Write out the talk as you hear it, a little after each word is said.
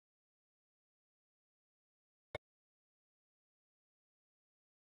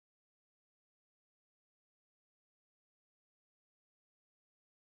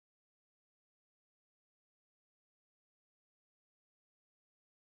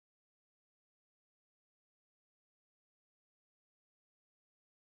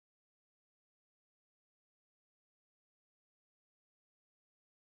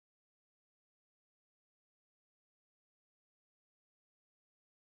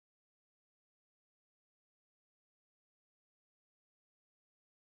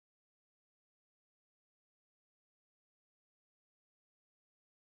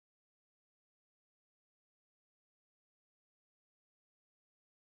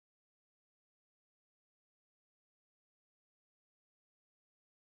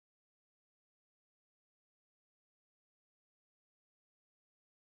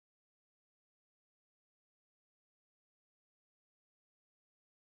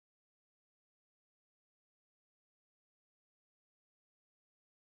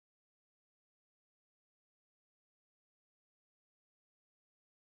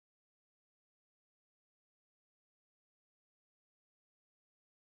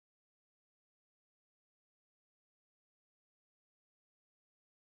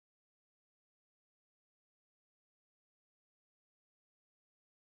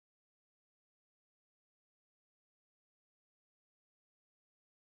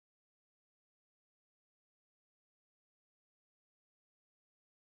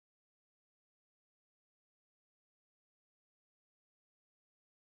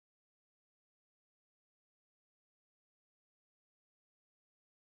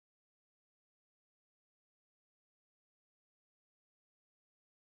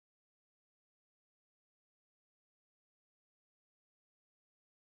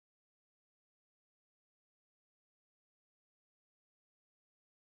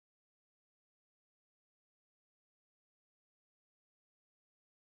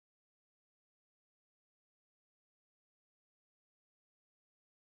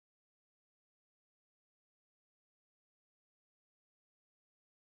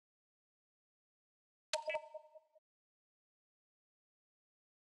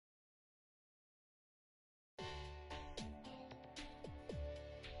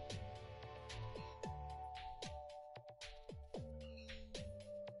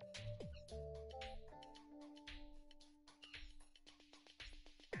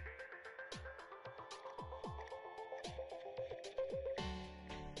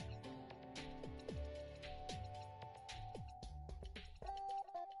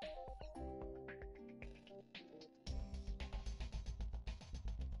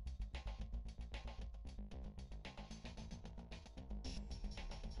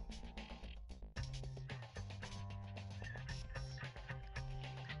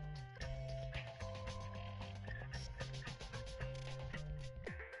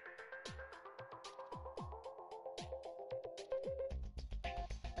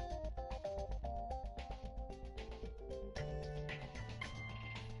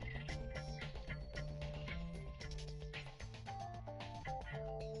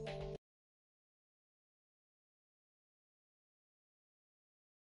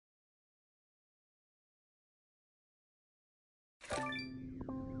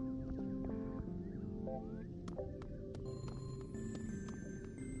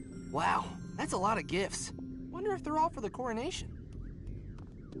Wow, that's a lot of gifts. Wonder if they're all for the coronation.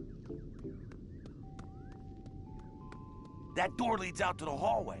 That door leads out to the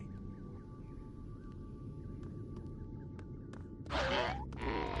hallway.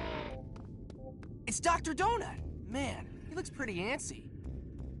 It's Dr. Donut. Man, he looks pretty antsy.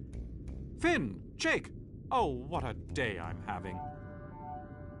 Finn, Jake. Oh, what a day I'm having.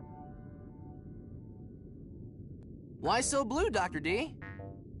 Why so blue, Dr. D?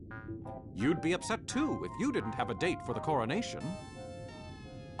 You'd be upset too if you didn't have a date for the coronation.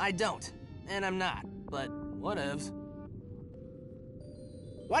 I don't, and I'm not, but whatevs.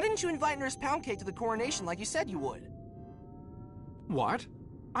 Why didn't you invite Nurse Poundcake to the coronation like you said you would? What?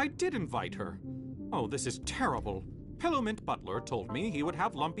 I did invite her. Oh, this is terrible. Pillowmint Butler told me he would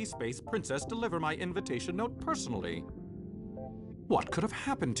have Lumpy Space Princess deliver my invitation note personally. What could have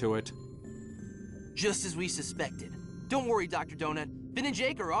happened to it? Just as we suspected. Don't worry, Dr. Donut. Finn and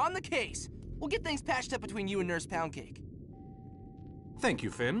Jake are on the case. We'll get things patched up between you and Nurse Poundcake. Thank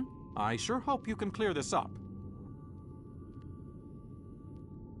you, Finn. I sure hope you can clear this up.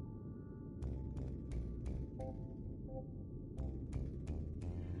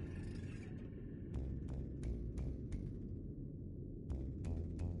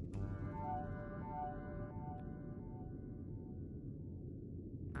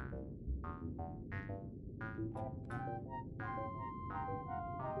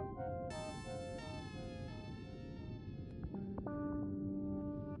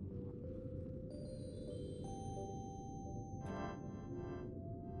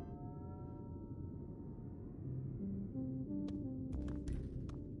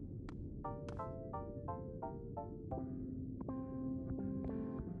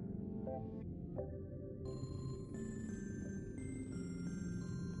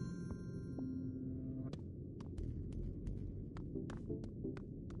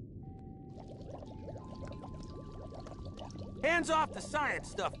 Hands off the science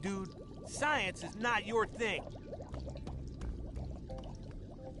stuff, dude. Science is not your thing.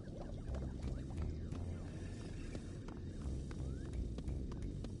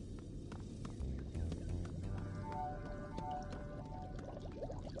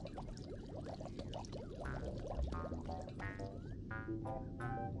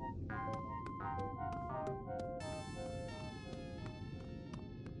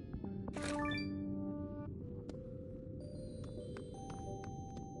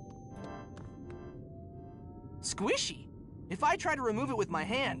 Squishy. If I try to remove it with my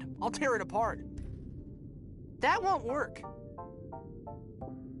hand, I'll tear it apart. That won't work.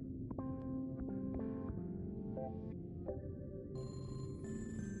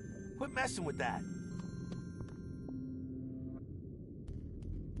 Quit messing with that.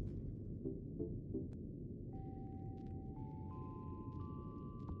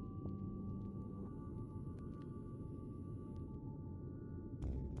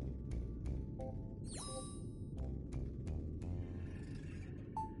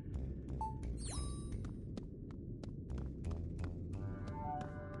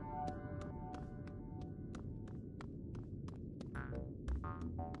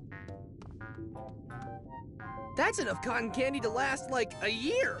 That's enough cotton candy to last like a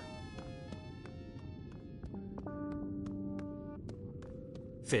year.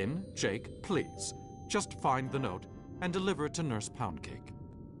 Finn, Jake, please, just find the note and deliver it to Nurse Poundcake.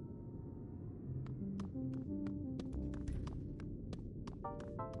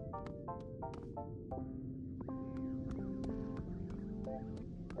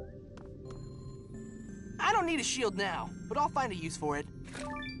 I don't need a shield now, but I'll find a use for it.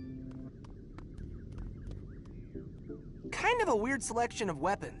 Kind of a weird selection of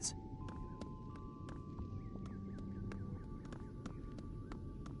weapons.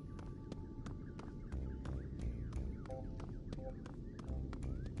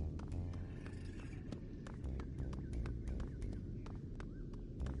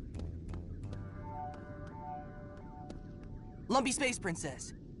 Lumpy Space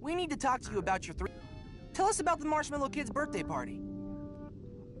Princess, we need to talk to you about your Tell us about the Marshmallow Kid's birthday party.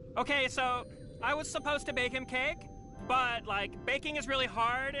 Okay, so I was supposed to bake him cake, but like baking is really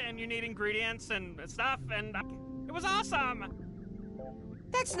hard and you need ingredients and stuff, and it was awesome.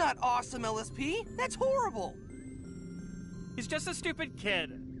 That's not awesome, LSP. That's horrible. He's just a stupid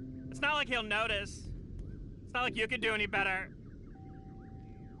kid. It's not like he'll notice. It's not like you could do any better.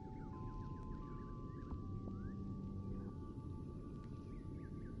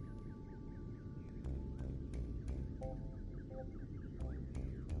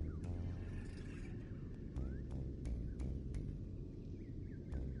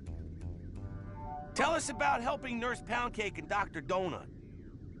 Tell us about helping Nurse Poundcake and Dr. Donut.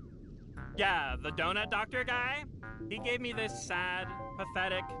 Yeah, the donut doctor guy, he gave me this sad,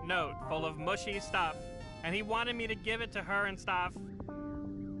 pathetic note full of mushy stuff, and he wanted me to give it to her and stuff.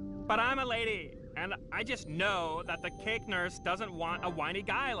 But I'm a lady, and I just know that the cake nurse doesn't want a whiny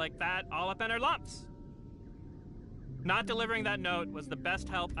guy like that all up in her lumps. Not delivering that note was the best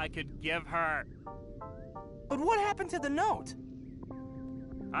help I could give her. But what happened to the note?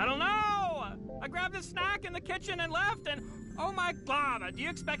 I don't know! I grabbed a snack in the kitchen and left, and oh my god, do you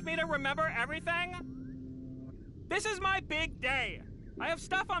expect me to remember everything? This is my big day. I have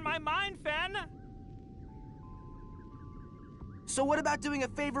stuff on my mind, Finn. So what about doing a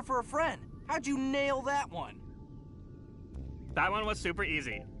favor for a friend? How'd you nail that one? That one was super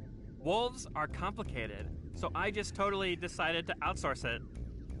easy. Wolves are complicated, so I just totally decided to outsource it.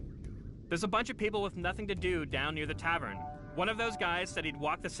 There's a bunch of people with nothing to do down near the tavern. One of those guys said he'd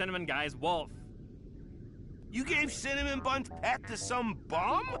walk the cinnamon guy's wolf. You gave Cinnamon Bun's pet to some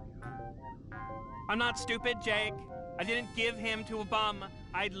bum? I'm not stupid, Jake. I didn't give him to a bum.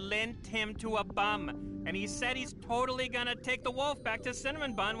 I lent him to a bum. And he said he's totally gonna take the wolf back to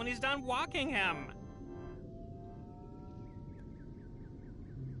Cinnamon Bun when he's done walking him.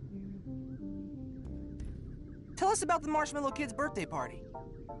 Tell us about the Marshmallow Kid's birthday party.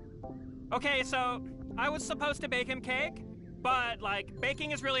 Okay, so I was supposed to bake him cake, but like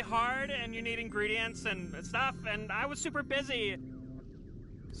baking is really hard and you need ingredients and stuff, and I was super busy.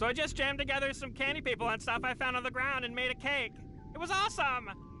 So I just jammed together some candy people and stuff I found on the ground and made a cake. It was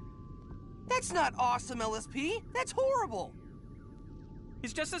awesome! That's not awesome, LSP. That's horrible.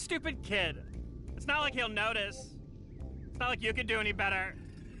 He's just a stupid kid. It's not like he'll notice. It's not like you could do any better.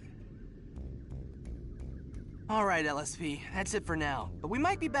 All right, LSP. That's it for now. But we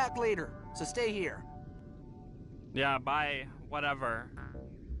might be back later, so stay here. Yeah, bye. Whatever.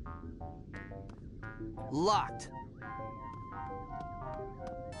 Locked.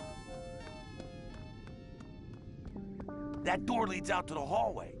 That door leads out to the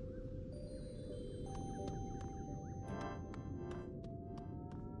hallway.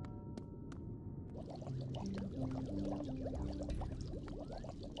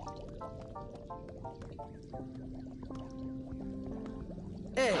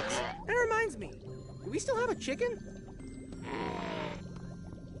 Eggs. That reminds me. Do we still have a chicken?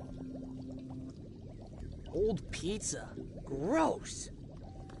 Old pizza. Gross.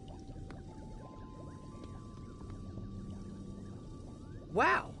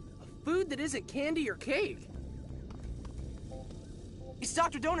 Wow. A food that isn't candy or cake. It's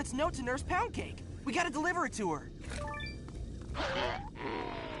Dr. Donut's note to Nurse Poundcake. We gotta deliver it to her.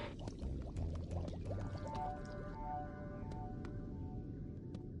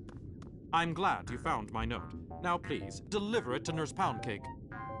 I'm glad you found my note. Now please, deliver it to Nurse Poundcake.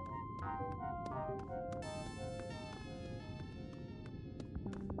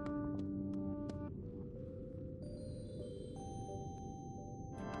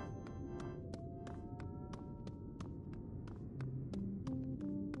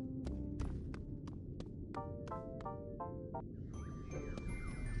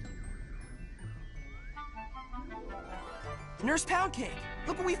 Nurse Poundcake,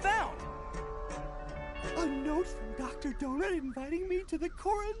 look what we found. A note from Dr. Donut inviting me to the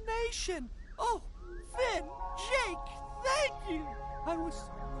coronation. Oh, Finn, Jake, thank you. I was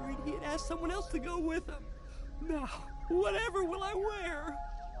so worried he had asked someone else to go with him. Now, whatever will I wear?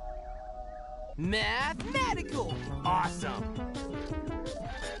 Mathematical. Awesome.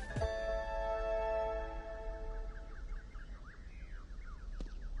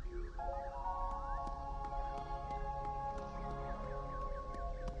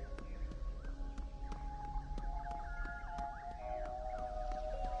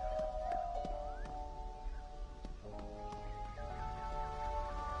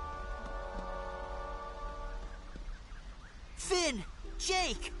 Finn,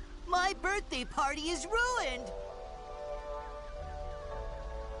 Jake, my birthday party is ruined.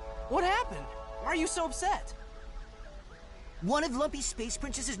 What happened? Why are you so upset? One of Lumpy Space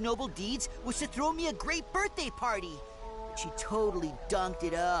Princess's noble deeds was to throw me a great birthday party. But she totally dunked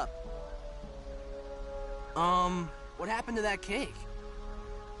it up. What happened to that cake?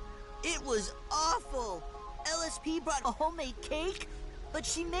 It was awful. LSP brought a homemade cake, but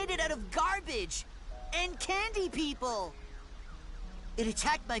she made it out of garbage and candy people. It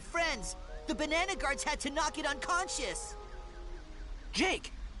attacked my friends. The banana guards had to knock it unconscious.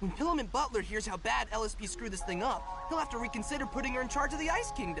 Jake, when Pillamon Butler hears how bad LSP screwed this thing up, he'll have to reconsider putting her in charge of the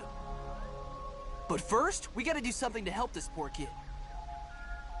Ice Kingdom. But first, we gotta do something to help this poor kid.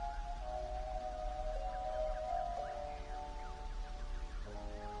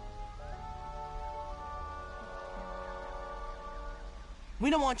 We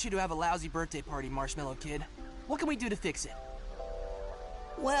don't want you to have a lousy birthday party, Marshmallow Kid. What can we do to fix it?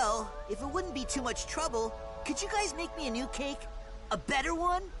 Well, if it wouldn't be too much trouble, could you guys make me a new cake? A better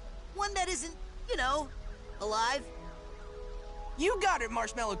one? One that isn't, you know, alive? You got it,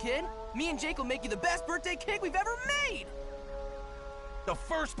 Marshmallow Kid. Me and Jake will make you the best birthday cake we've ever made. The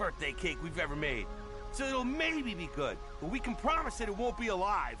first birthday cake we've ever made. So it'll maybe be good, but we can promise that it won't be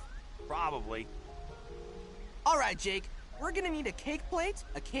alive. Probably. All right, Jake. We're gonna need a cake plate,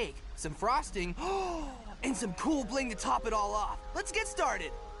 a cake, some frosting, and some cool bling to top it all off. Let's get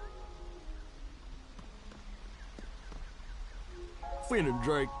started. Finn and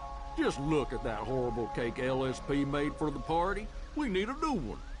Jake, just look at that horrible cake LSP made for the party. We need a new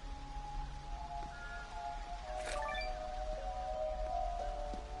one.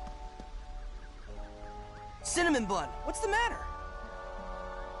 Cinnamon Bun, what's the matter?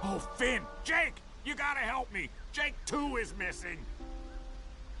 Oh, Finn! Jake! You gotta help me! Jake 2 is missing!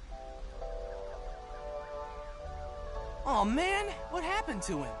 Oh man, what happened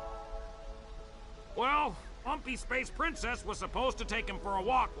to him? Well, Lumpy Space Princess was supposed to take him for a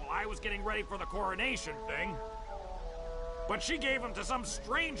walk while I was getting ready for the coronation thing. But she gave him to some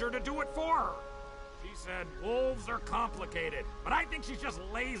stranger to do it for her. She said wolves are complicated, but I think she's just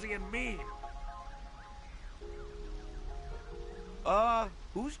lazy and mean.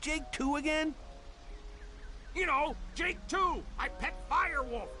 Who's Jake 2 again? You know, Jake 2, my pet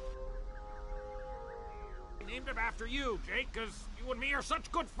firewolf. I named him after you, Jake, because you and me are such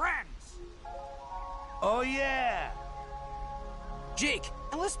good friends. Oh, yeah. Jake,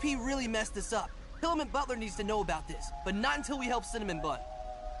 LSP really messed this up. Filament Butler needs to know about this, but not until we help Cinnamon Bun.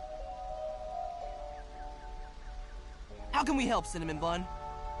 How can we help, Cinnamon Bun?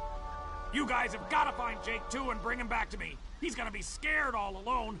 You guys have got to find Jake 2 and bring him back to me. He's gonna be scared all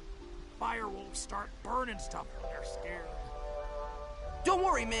alone. Firewolves start burning stuff when they're scared. Don't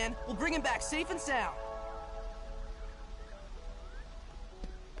worry, man. We'll bring him back safe and sound.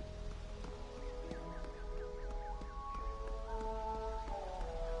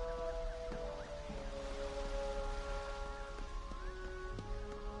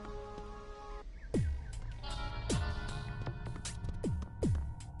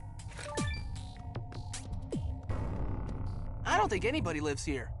 I don't think anybody lives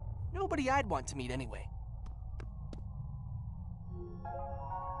here. Nobody I'd want to meet anyway.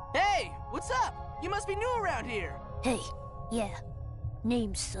 Hey, what's up? You must be new around here. Hey, yeah.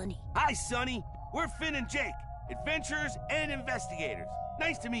 Name's Sonny. Hi, Sonny. We're Finn and Jake, adventurers and investigators.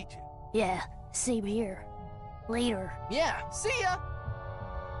 Nice to meet you. Yeah, same here. Later. Yeah, see ya!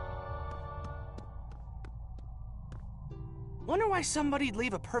 Wonder why somebody'd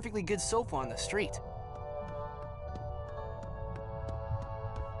leave a perfectly good sofa on the street.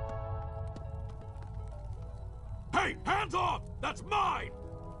 Hey, hands off! That's mine!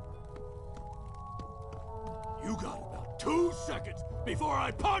 You got about 2 seconds before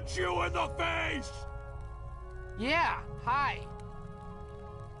I punch you in the face! Yeah, hi.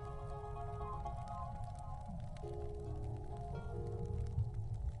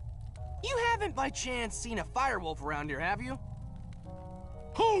 You haven't by chance seen a firewolf around here, have you?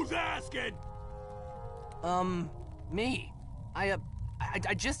 Who's asking? Me. I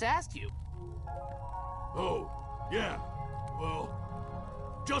just asked you. Oh, yeah. Well,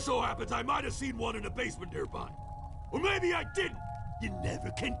 just so happens I might have seen one in a basement nearby. Or maybe I didn't. You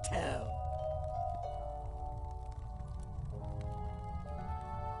never can tell.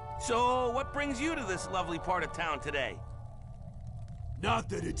 So, what brings you to this lovely part of town today? Not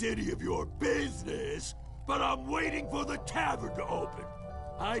that it's any of your business, but I'm waiting for the tavern to open.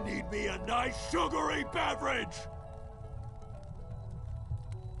 I need me a nice sugary beverage.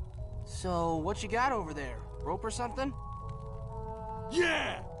 So, what you got over there? Rope or something?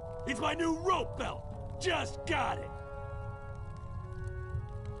 Yeah! It's my new rope belt! Just got it!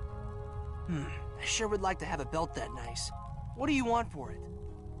 I sure would like to have a belt that nice. What do you want for it?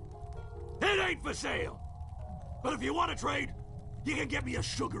 It ain't for sale! But if you want to trade, you can get me a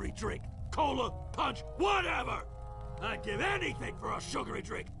sugary drink. Cola, punch, whatever! I'd give anything for a sugary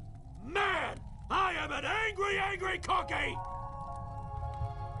drink. Man, I am an angry, angry cookie!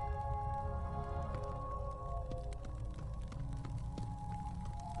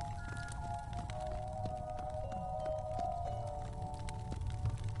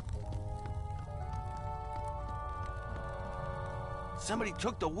 Somebody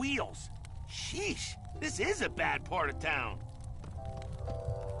took the wheels. Sheesh, this is a bad part of town.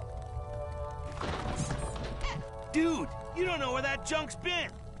 Dude, you don't know where that junk's been.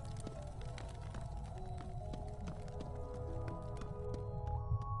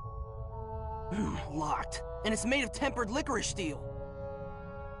 Locked. And it's made of tempered licorice steel.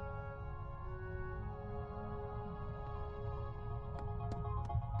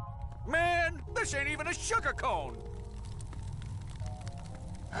 This ain't even a sugar cone!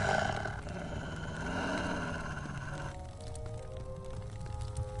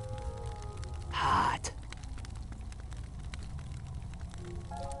 Hot.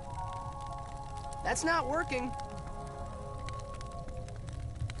 That's not working.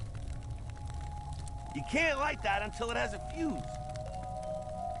 You can't light that until it has a fuse.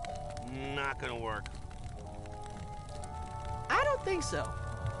 Not gonna work. I don't think so.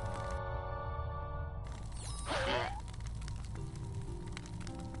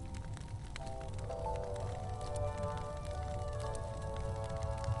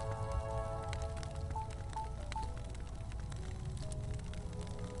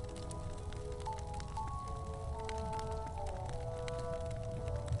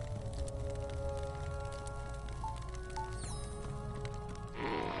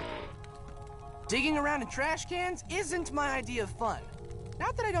 Digging around in trash cans isn't my idea of fun.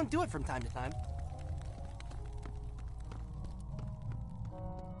 Not that I don't do it from time to time.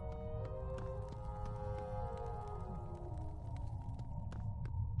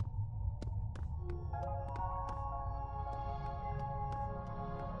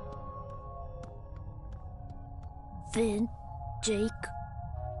 Finn, Jake.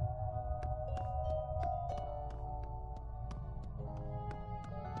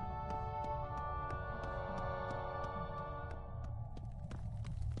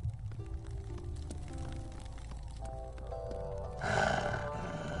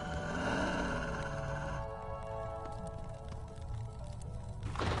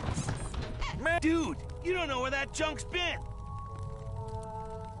 Dude, you don't know where that junk's been.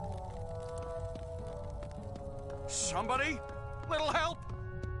 Somebody? Little help?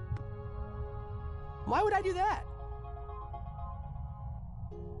 Why would I do that?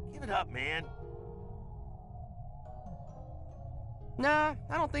 Give it up, man. Nah,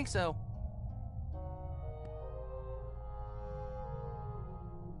 I don't think so.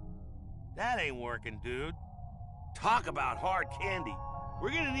 That ain't working, dude. Talk about hard candy. We're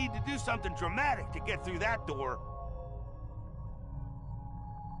gonna need to do something dramatic to get through that door.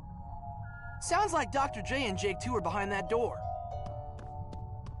 Sounds like Dr. J and Jake too are behind that door.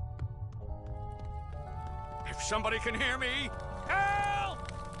 If somebody can hear me,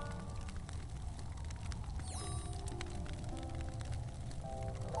 help!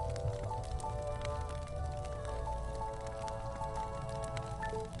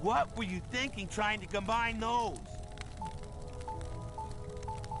 What were you thinking trying to combine those?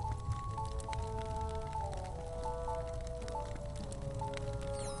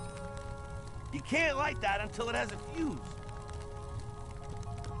 You can't light that until it has a fuse.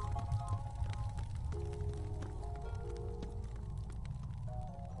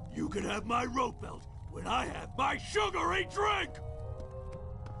 You can have my rope belt when I have my sugary drink!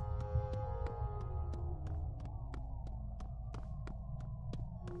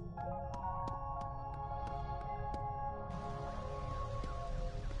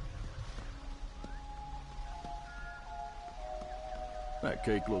 That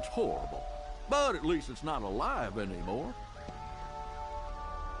cake looks horrible, but at least it's not alive anymore.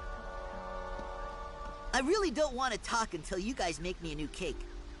 I really don't want to talk until you guys make me a new cake.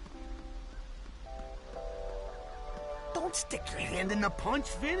 Don't stick your hand in the punch,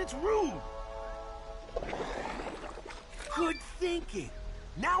 Finn. It's rude. Good thinking.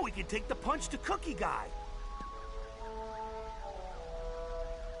 Now we can take the punch to Cookie Guy.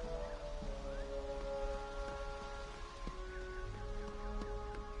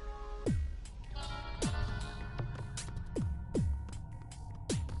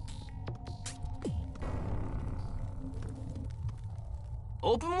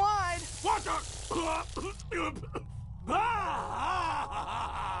 Open wide! What the?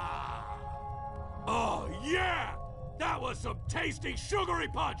 Oh, yeah! That was some tasty sugary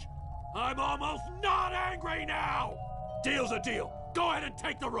punch! I'm almost not angry now! Deal's a deal. Go ahead and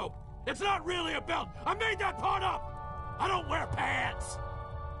take the rope. It's not really a belt. I made that part up! I don't wear pants!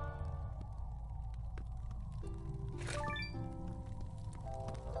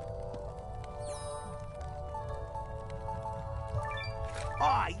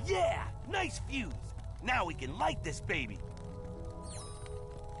 Aw, yeah! Nice fuse. Now we can light this baby.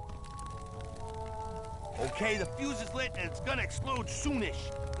 Okay, the fuse is lit and it's gonna explode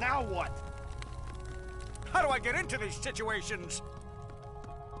soonish. Now what? How do I get into these situations?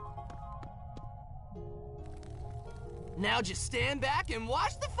 Now just stand back and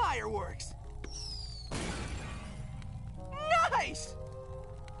watch the fireworks. Nice!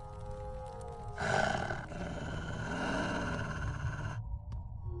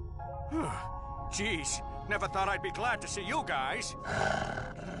 Jeez, never thought I'd be glad to see you guys.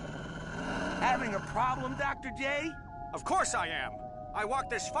 Having a problem, Dr. J? Of course I am. I walked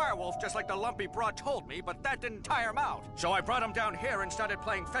this firewolf just like the lumpy broad told me, but that didn't tire him out. So I brought him down here and started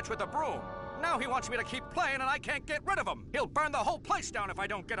playing fetch with a broom. Now he wants me to keep playing and I can't get rid of him. He'll burn the whole place down if I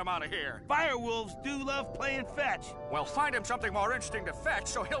don't get him out of here. Firewolves do love playing fetch. Well, find him something more interesting to fetch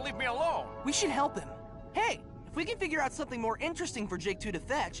so he'll leave me alone. We should help him. Hey, if we can figure out something more interesting for Jake 2 to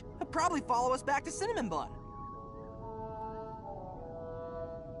fetch, he'll probably follow us back to Cinnamon Bun.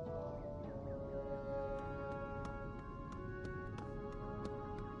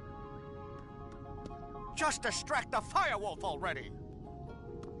 Just distract the firewolf already.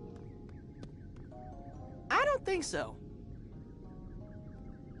 I don't think so.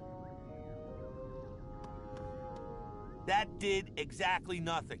 That did exactly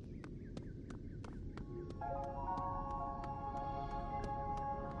nothing.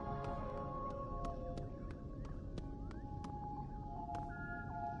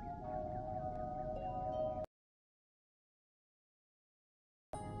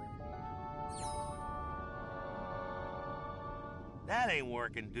 That ain't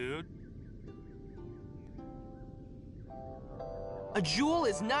working, dude. A jewel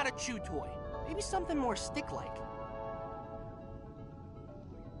is not a chew toy. Maybe something more stick-like.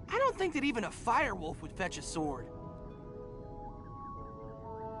 I don't think that even a firewolf would fetch a sword.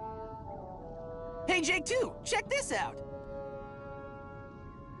 Hey, Jake 2, check this out!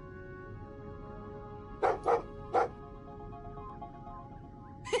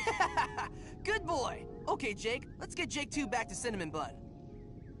 Good boy! Okay, Jake, let's get Jake 2 back to Cinnamon Bun.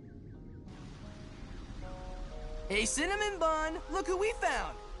 Hey, Cinnamon Bun, look who we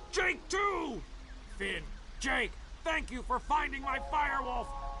found! Jake 2! Finn, Jake, thank you for finding my firewolf!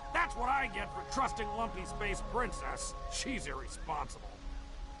 That's what I get for trusting Lumpy Space Princess. She's irresponsible.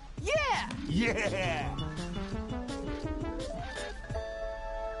 Yeah! Yeah!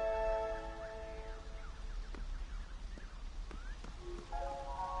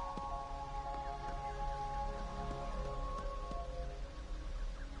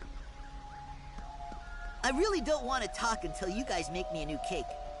 I really don't want to talk until you guys make me a new cake.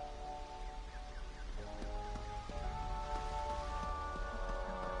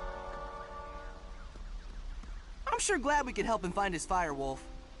 I'm sure glad we could help him find his firewolf.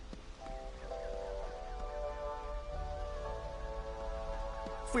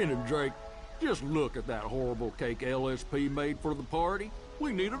 Finn and Jake, just look at that horrible cake LSP made for the party.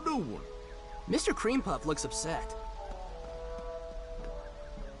 We need a new one. Mr. Cream Puff looks upset.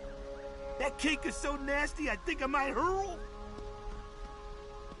 That cake is so nasty, I think I might hurl.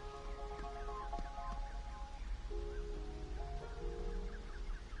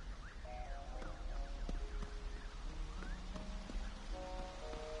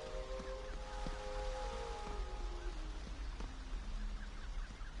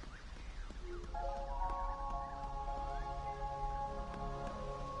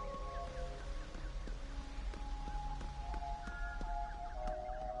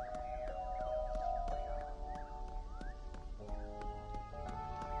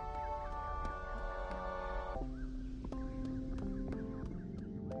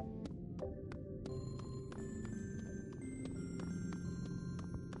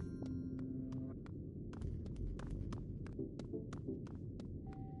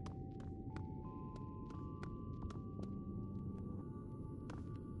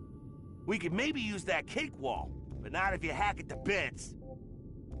 We could maybe use that cake wall, but not if you hack it to bits.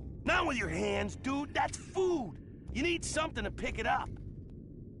 Not with your hands, dude. That's food. You need something to pick it up.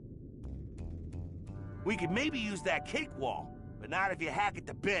 We could maybe use that cake wall, but not if you hack it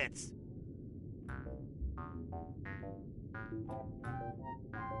to bits.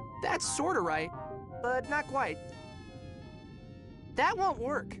 That's sorta right, but not quite. That won't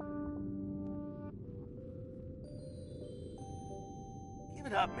work. Give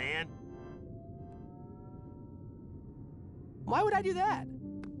it up, man. Why would I do that?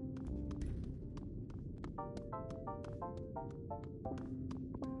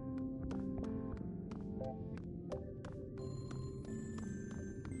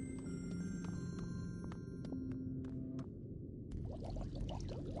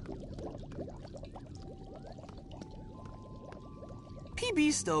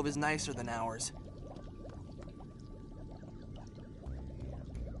 PB's stove is nicer than ours.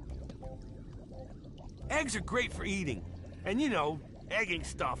 Eggs are great for eating. And you know, egging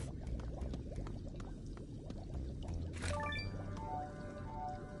stuff.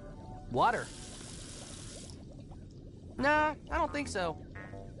 Water. Nah, I don't think so.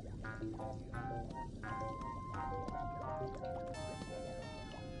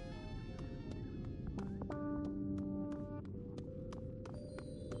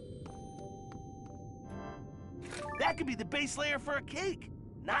 That could be the base layer for a cake.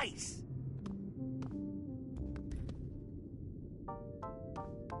 Nice.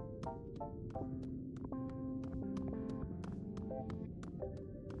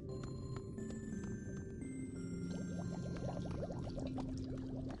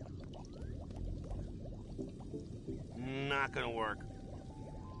 Not gonna work.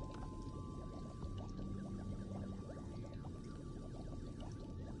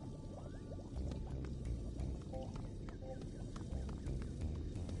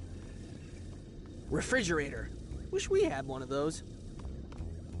 Refrigerator. Wish we had one of those.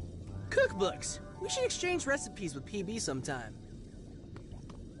 Cookbooks. We should exchange recipes with PB sometime.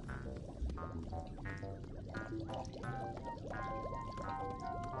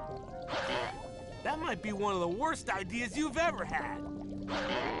 That might be one of the worst ideas you've ever had.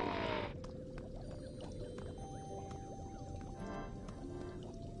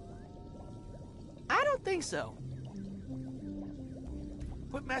 I don't think so.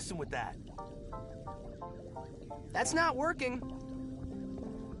 Quit messing with that. That's not working.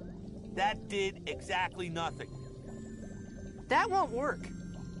 That did exactly nothing. That won't work.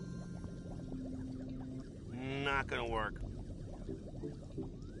 Not gonna work.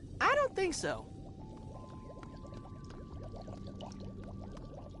 I don't think so.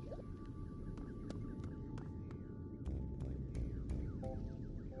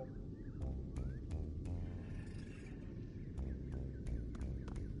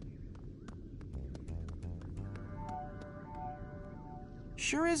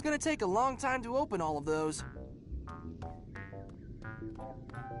 Sure is gonna take a long time to open all of those.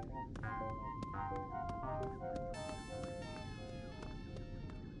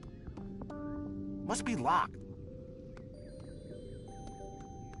 Must be locked.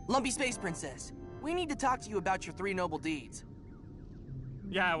 Lumpy Space Princess, we need to talk to you about your 3 noble deeds.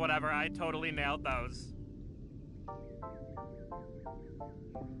 Yeah, whatever. I totally nailed those.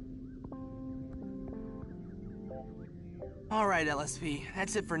 All right, LSP,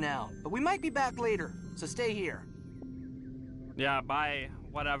 that's it for now. But we might be back later, so stay here. Yeah, bye.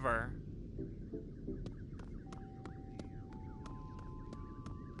 Whatever.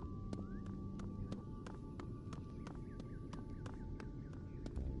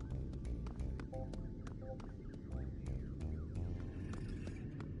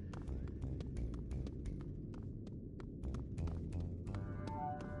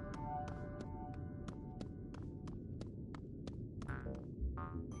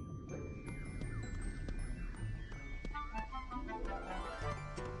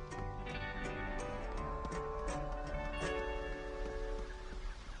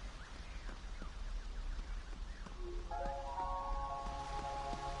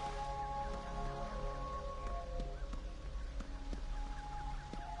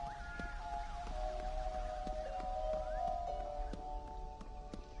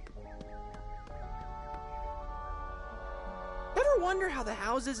 Ever wonder how the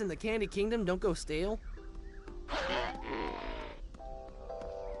houses in the Candy Kingdom don't go stale?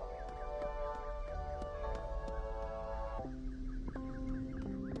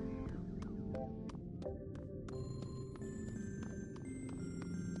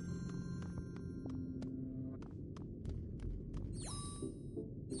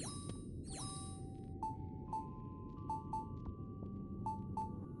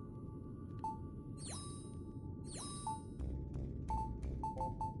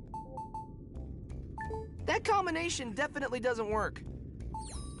 That combination definitely doesn't work.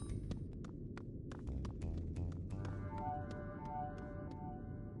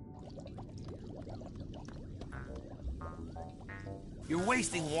 You're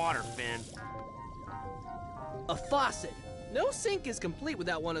wasting water, Finn. A faucet. No sink is complete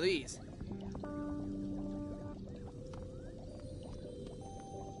without one of these.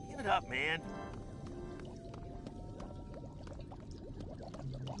 Give it up, man.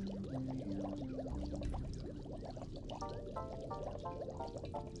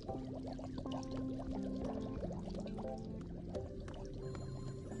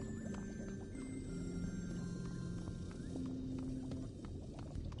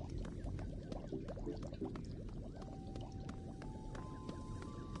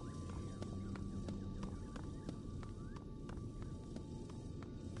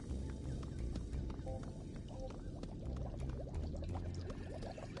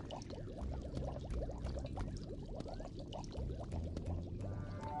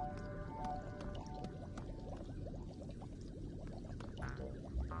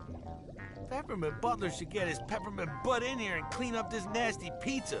 Peppermint Butler should get his peppermint butt in here and clean up this nasty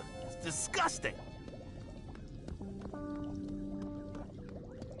pizza. It's disgusting.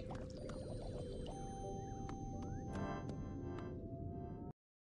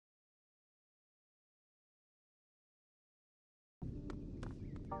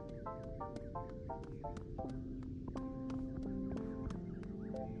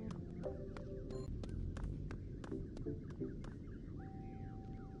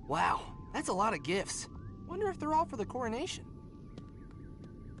 Wow, that's a lot of gifts. Wonder if they're all for the coronation.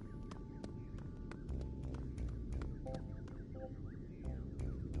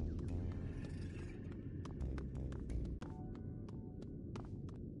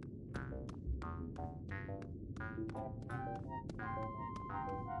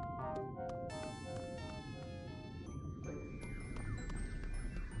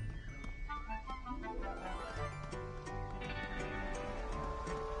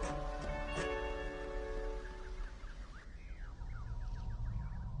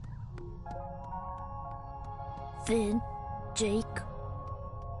 Finn, Jake.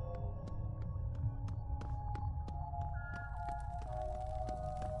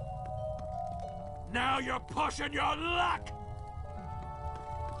 Now you're pushing your luck!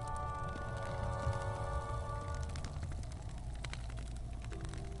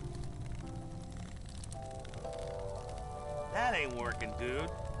 That ain't working, dude.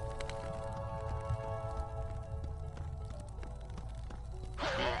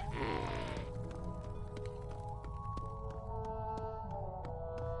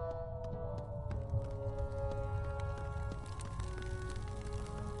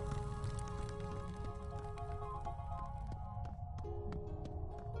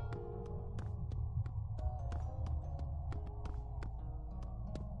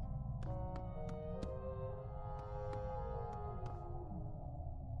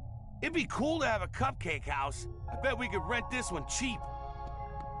 It'd be cool to have a cupcake house. I bet we could rent this one cheap.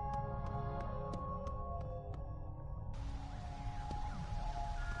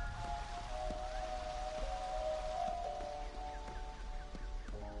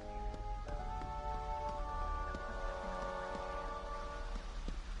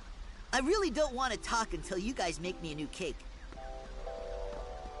 I really don't want to talk until you guys make me a new cake.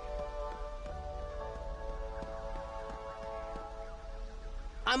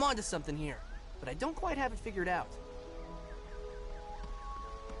 I'm onto something here, but I don't quite have it figured out.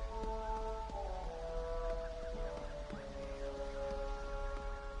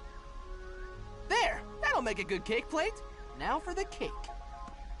 There! That'll make a good cake plate. Now for the cake.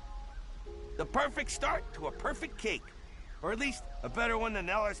 The perfect start to a perfect cake. Or at least a better one than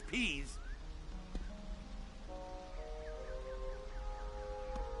LSP's.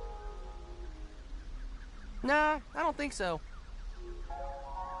 Nah, I don't think so.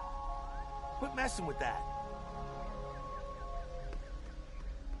 Quit messing with that.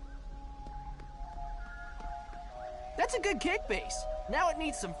 That's a good cake base. Now it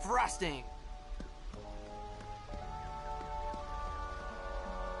needs some frosting.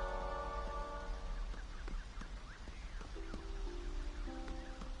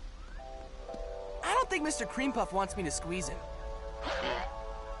 I don't think Mr. Cream Puff wants me to squeeze him.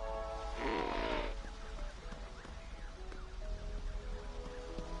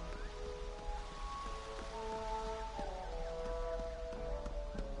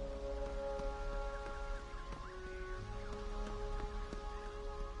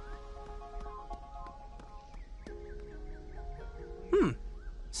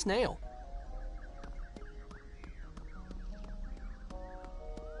 Snail.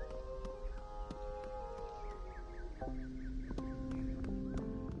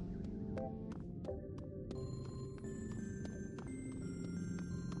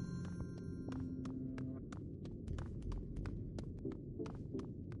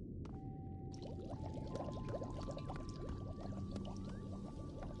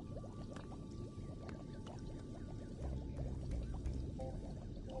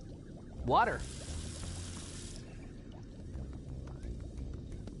 Water.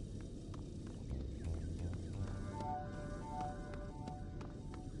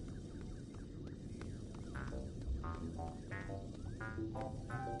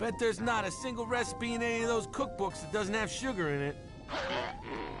 Bet there's not a single recipe in any of those cookbooks that doesn't have sugar in it.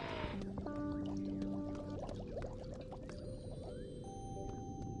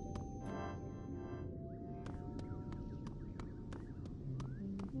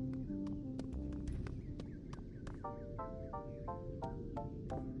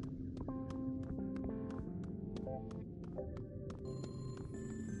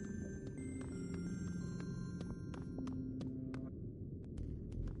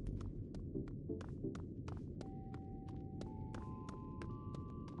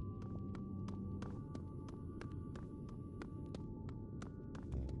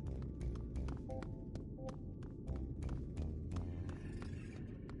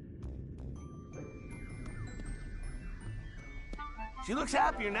 She looks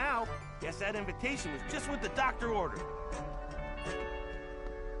happier now. Guess that invitation was just what the doctor ordered.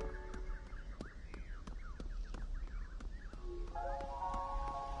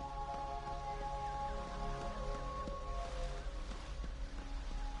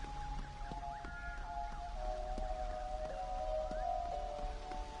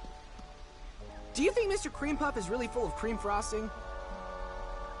 Do you think Mr. Cream Puff is really full of cream frosting?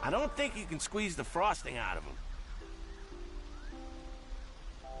 I don't think you can squeeze the frosting out of him.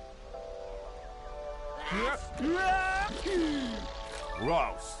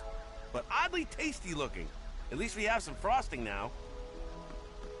 Gross. But oddly tasty looking. At least we have some frosting now.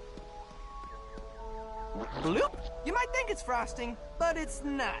 Bloop! You might think it's frosting, but it's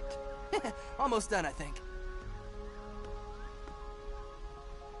not. Almost done, I think.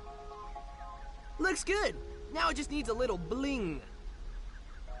 Looks good. Now it just needs a little bling.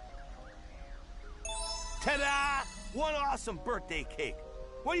 Ta-da! One awesome birthday cake.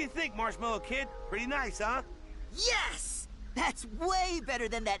 What do you think, Marshmallow Kid? Pretty nice, huh? Yes! That's way better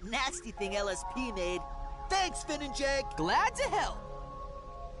than that nasty thing LSP made. Thanks, Finn and Jake. Glad to help.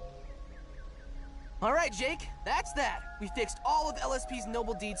 All right, Jake, that's that. We fixed all of LSP's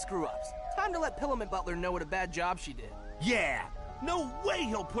noble deed screw-ups. Time to let Pillament Butler know what a bad job she did. Yeah! No way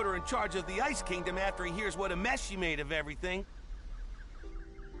he'll put her in charge of the Ice Kingdom after he hears what a mess she made of everything.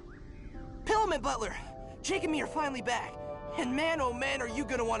 Pillament Butler, Jake and me are finally back. And man, oh man, are you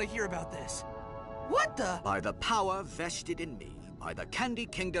gonna want to hear about this. What the? By the power vested in me, by the Candy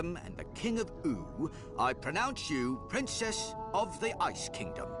Kingdom and the King of Ooh, I pronounce you Princess of the Ice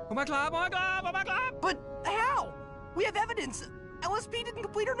Kingdom. Oh my club, oh my club, oh my club! But how? We have evidence. LSP didn't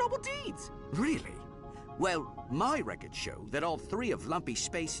complete her noble deeds. Really? Well, my records show that all three of Lumpy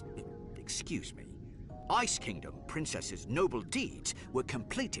Space... excuse me. Ice Kingdom Princess's noble deeds were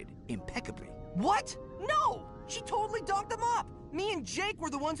completed impeccably. What? No! She totally docked them up! Me and Jake were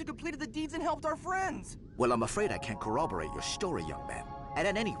the ones who completed the deeds and helped our friends. Well, I'm afraid I can't corroborate your story, young man. And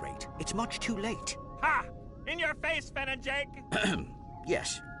at any rate, it's much too late. Ha! In your face, Finn and Jake!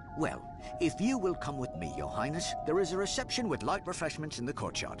 Yes. Well, if you will come with me, Your Highness, there is a reception with light refreshments in the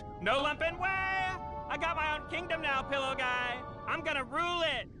courtyard. No lumpin' way! I got my own kingdom now, Pillow Guy. I'm gonna rule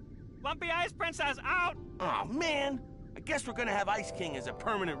it. Lumpy Ice Princess out! Oh man! I guess we're gonna have Ice King as a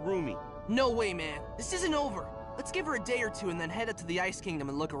permanent roomie. No way, man. This isn't over. Let's give her a day or two and then head up to the Ice Kingdom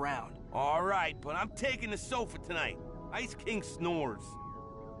and look around. All right, but I'm taking the sofa tonight. Ice King snores.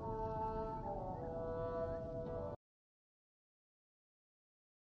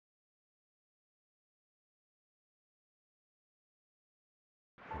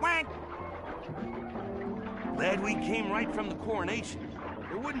 Wank! Glad we came right from the coronation.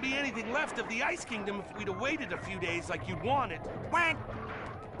 There wouldn't be anything left of the Ice Kingdom if we'd have waited a few days like you'd wanted. Wank!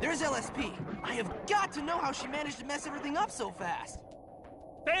 There's LSP. I have got to know how she managed to mess everything up so fast.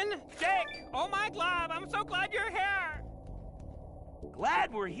 Finn, Jake, oh my glob, I'm so glad you're here.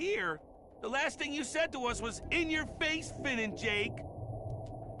 Glad we're here? The last thing you said to us was, in your face, Finn and Jake.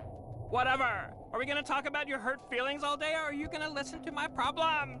 Whatever. Are we gonna talk about your hurt feelings all day, or are you gonna listen to my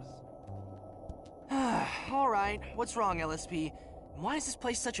problems? All right. What's wrong, LSP? Why is this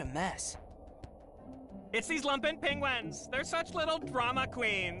place such a mess? It's these lumpin' penguins. They're such little drama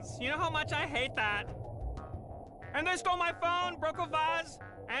queens. You know how much I hate that. And they stole my phone, broke a vase,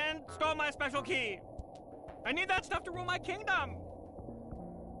 and stole my special key. I need that stuff to rule my kingdom.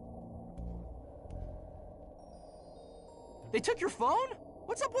 They took your phone?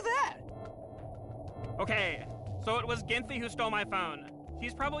 What's up with that? Okay, so it was Ginthy who stole my phone.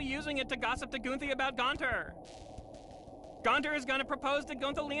 She's probably using it to gossip to Gunthy about Gaunter. Gaunter is gonna propose to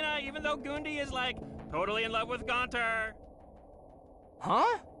Gunthelina even though Gundi is like totally in love with Gaunter.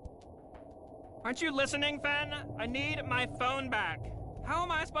 Huh? Aren't you listening, Fen? I need my phone back. How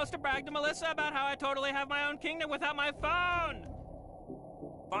am I supposed to brag to Melissa about how I totally have my own kingdom without my phone?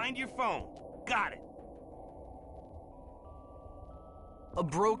 Find your phone. Got it. A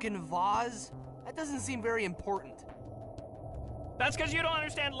broken vase? That doesn't seem very important. That's because you don't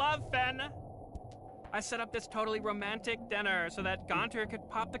understand love, Fen. I set up this totally romantic dinner so that Gaunter could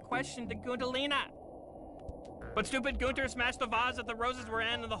pop the question to Gundelina. But stupid Gunter smashed the vase that the roses were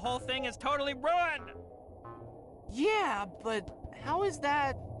in, and the whole thing is totally ruined! Yeah, but how is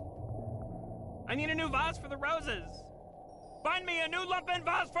that? I need a new vase for the roses. Find me a new lumpin'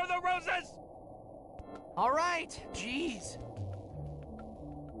 vase for the roses! All right, jeez.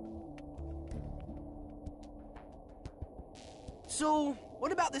 So,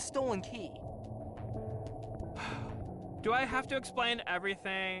 what about this stolen key? Do I have to explain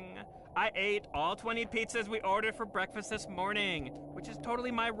everything? I ate all 20 pizzas we ordered for breakfast this morning, which is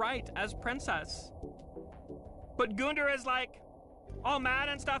totally my right as princess. But Gunder is like, all mad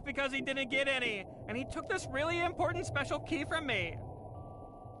and stuff because he didn't get any, and he took this really important special key from me.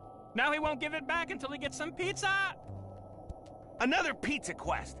 Now he won't give it back until he gets some pizza! Another pizza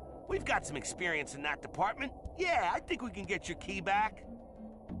quest. We've got some experience in that department. Yeah, I think we can get your key back.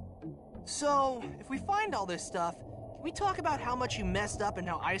 So, if we find all this stuff, can we talk about how much you messed up and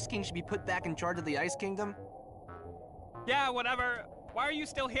how Ice King should be put back in charge of the Ice Kingdom? Yeah, whatever. Why are you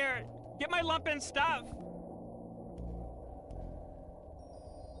still here? Get my lump and stuff!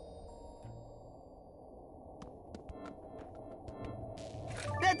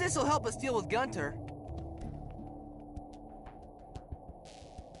 Bet this'll help us deal with Gunter.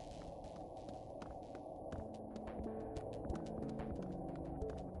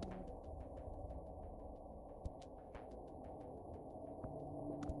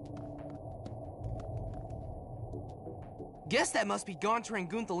 Guess that must be Gunter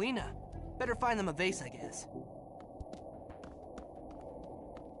and Gunthelina. Better find them a vase, I guess.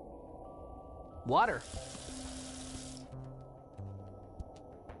 Water.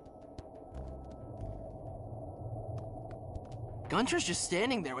 Gunter's just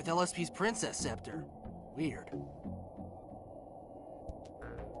standing there with LSP's princess scepter. Weird.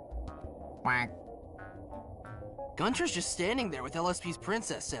 Quack. Gunter's just standing there with LSP's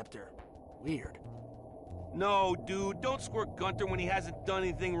princess scepter. Weird. No, dude, don't squirt Gunter when he hasn't done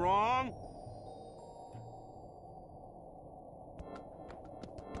anything wrong.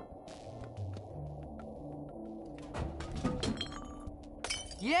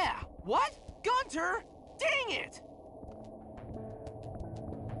 Yeah, what? Gunter? Dang it!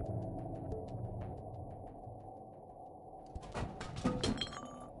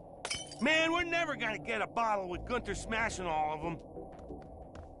 Man, we're never gonna get a bottle with Gunter smashing all of them.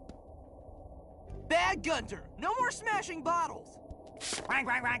 Bad Gunter! No more smashing bottles! Quack,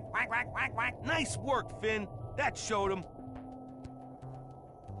 quack, quack, quack, quack, quack, quack. Nice work, Finn. That showed him.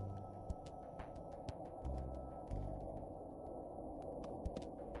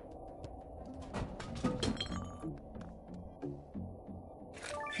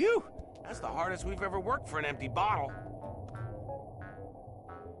 Phew! That's the hardest we've ever worked for an empty bottle.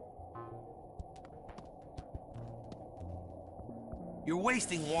 You're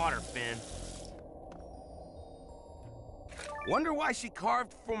wasting water, Finn. Wonder why she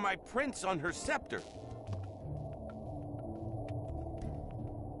carved for my prince on her scepter.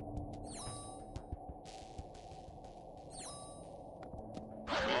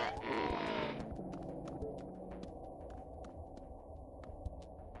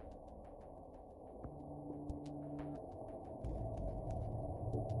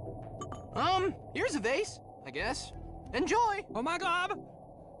 Here's a vase, I guess. Enjoy! Oh my god!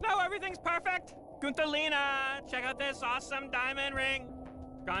 Now everything's perfect! Gunthelina, check out this awesome diamond ring!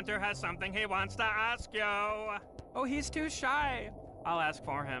 Gunter has something he wants to ask you. Oh, he's too shy. I'll ask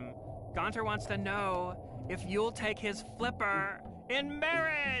for him. Gunter wants to know if you'll take his flipper in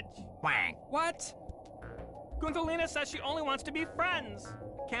marriage! Quack. What? Gunthelina says she only wants to be friends.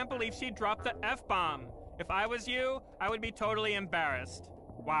 Can't believe she dropped the F-bomb. If I was you, I would be totally embarrassed.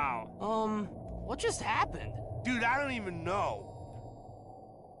 Wow. What just happened? Dude, I don't even know.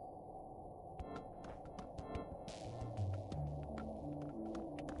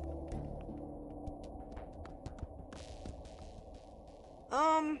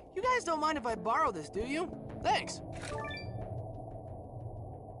 You guys don't mind if I borrow this, do you? Thanks.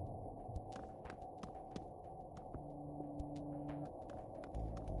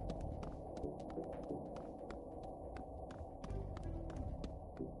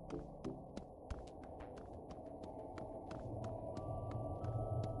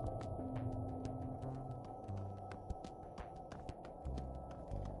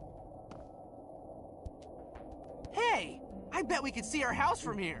 Hey, I bet we could see our house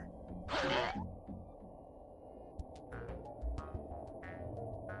from here.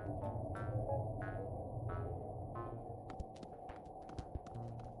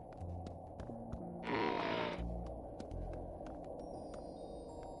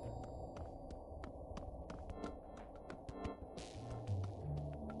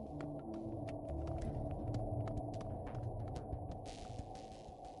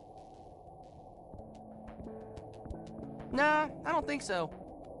 Nah, I don't think so.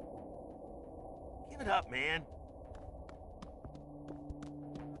 Give it up, man.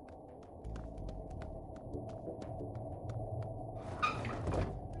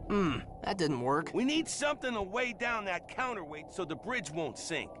 That didn't work. We need something to weigh down that counterweight so the bridge won't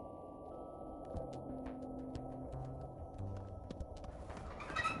sink.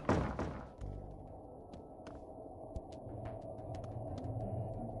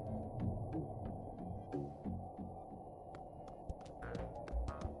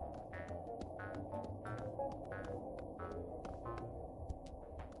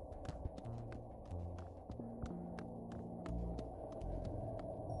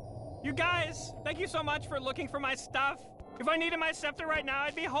 You guys, thank you so much for looking for my stuff. If I needed my scepter right now,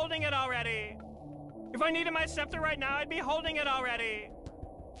 I'd be holding it already. If I needed my scepter right now, I'd be holding it already.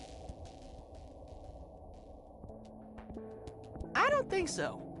 I don't think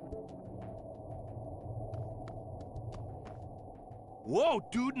so. Whoa,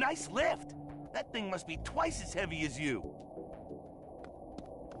 dude, nice lift. That thing must be twice as heavy as you.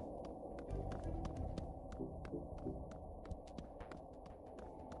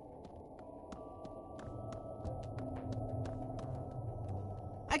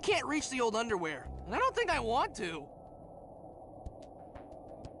 I can't reach the old underwear, and I don't think I want to.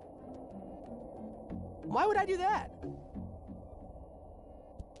 Why would I do that?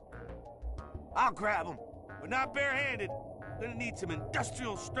 I'll grab him, but not barehanded. Gonna need some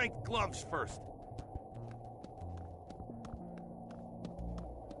industrial strength gloves first.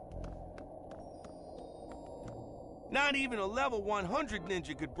 Not even a level 100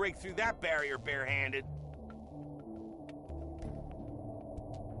 ninja could break through that barrier barehanded.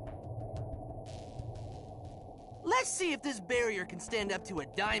 Let's see if this barrier can stand up to a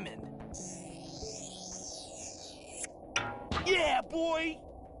diamond. Yeah, boy!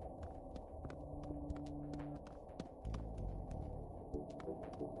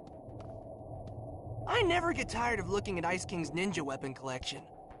 I never get tired of looking at Ice King's ninja weapon collection.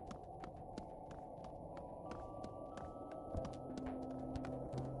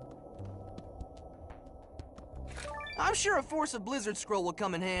 I'm sure a Force of Blizzard scroll will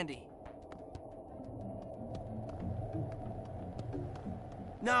come in handy.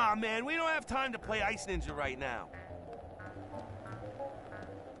 Nah, man, we don't have time to play Ice Ninja right now.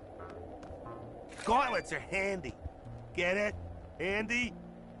 Gauntlets are handy. Get it? Handy?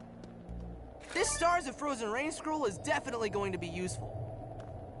 This Stars of Frozen Rain scroll is definitely going to be useful.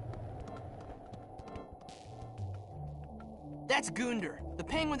 That's Gunder, the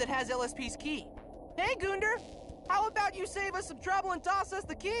penguin that has LSP's key. Hey, Gunder! How about you save us some trouble and toss us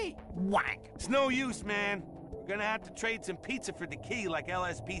the key? Whack! It's no use, man. We're gonna have to trade some pizza for the key, like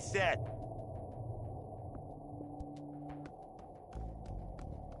LSP said.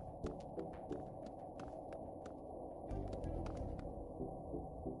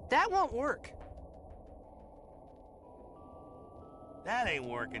 That won't work. That ain't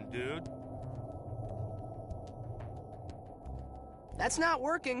working, dude. That's not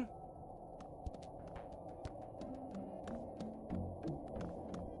working.